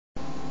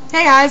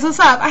Hey guys, what's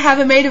up? I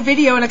haven't made a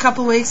video in a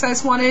couple weeks. I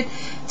just wanted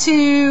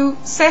to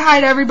say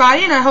hi to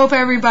everybody, and I hope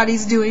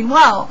everybody's doing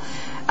well.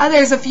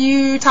 There's a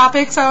few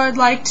topics I would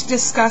like to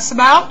discuss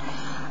about.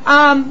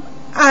 I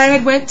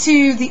had went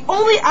to the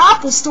only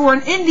Apple store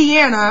in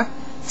Indiana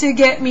to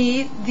get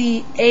me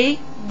the 8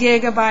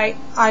 GB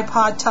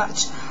iPod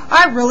Touch.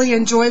 I really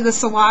enjoy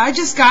this a lot. I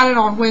just got it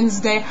on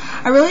Wednesday.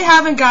 I really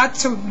haven't got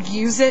to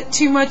use it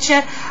too much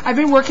yet. I've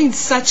been working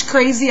such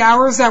crazy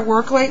hours at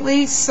work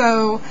lately,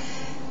 so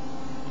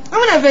I'm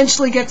going to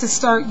eventually get to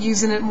start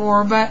using it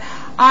more, but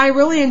I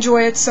really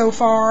enjoy it so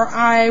far.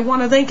 I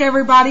want to thank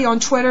everybody on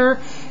Twitter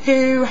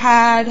who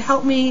had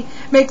helped me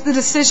make the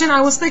decision.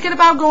 I was thinking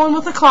about going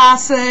with the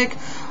Classic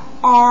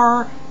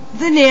or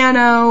the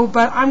Nano,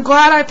 but I'm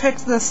glad I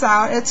picked this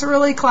out. It's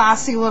really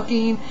classy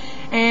looking,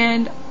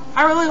 and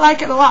I really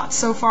like it a lot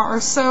so far.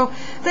 So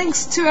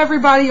thanks to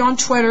everybody on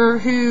Twitter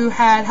who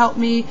had helped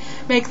me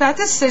make that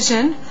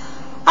decision.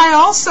 I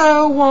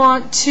also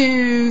want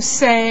to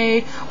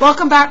say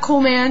welcome back,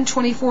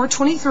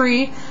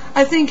 Coolman2423.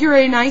 I think you're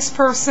a nice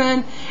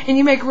person and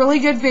you make really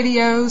good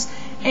videos,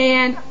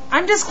 and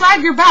I'm just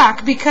glad you're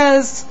back,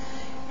 because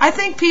I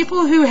think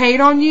people who hate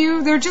on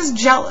you, they're just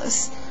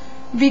jealous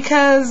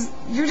because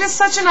you're just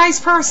such a nice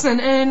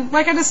person, and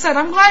like I just said,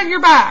 I'm glad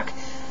you're back.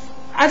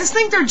 I just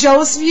think they're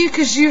jealous of you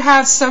because you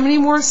have so many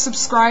more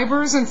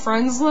subscribers and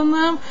friends than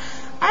them.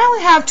 I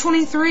only have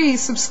 23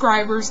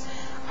 subscribers.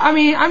 I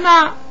mean, I'm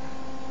not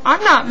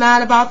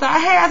mad about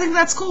that. Hey, I think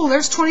that's cool.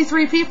 There's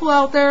 23 people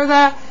out there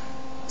that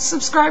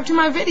subscribe to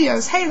my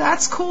videos. Hey,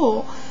 that's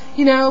cool.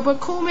 You know, but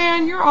cool,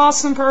 man, you're an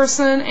awesome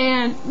person,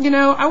 and, you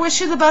know, I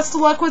wish you the best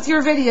of luck with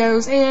your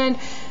videos, and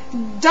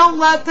don't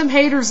let them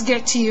haters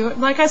get to you.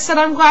 Like I said,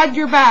 I'm glad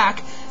you're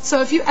back.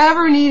 So if you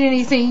ever need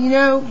anything, you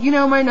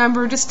know my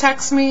number. Just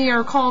text me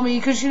or call me,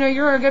 because, you know,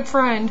 you're a good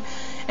friend.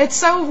 It's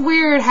so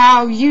weird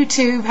how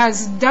YouTube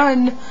has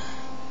done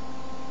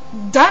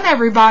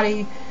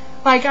everybody.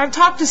 Like, I've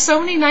talked to so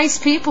many nice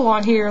people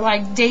on here,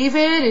 like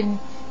David and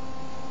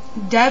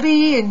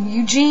Debbie and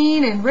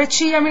Eugene and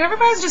Richie. I mean,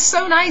 everybody's just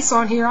so nice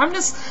on here. I'm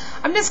just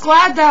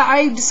glad that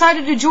I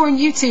decided to join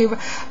YouTube.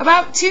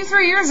 About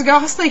 2-3 years ago, I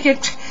was thinking,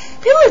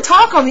 people who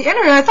talk on the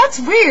internet,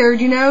 that's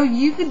weird, you know.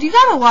 You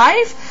got a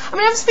life? I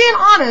mean, I'm just being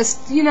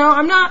honest, you know.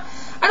 I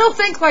don't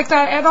think like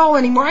that at all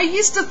anymore. I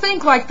used to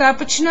think like that,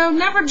 but, you know,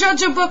 never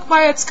judge a book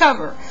by its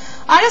cover.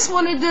 I just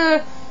wanted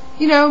to,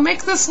 you know,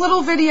 make this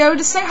little video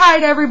to say hi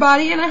to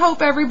everybody, and I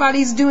hope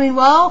everybody's doing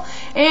well,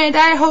 and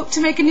I hope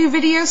to make a new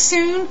video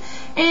soon,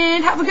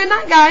 and have a good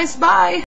night, guys. Bye.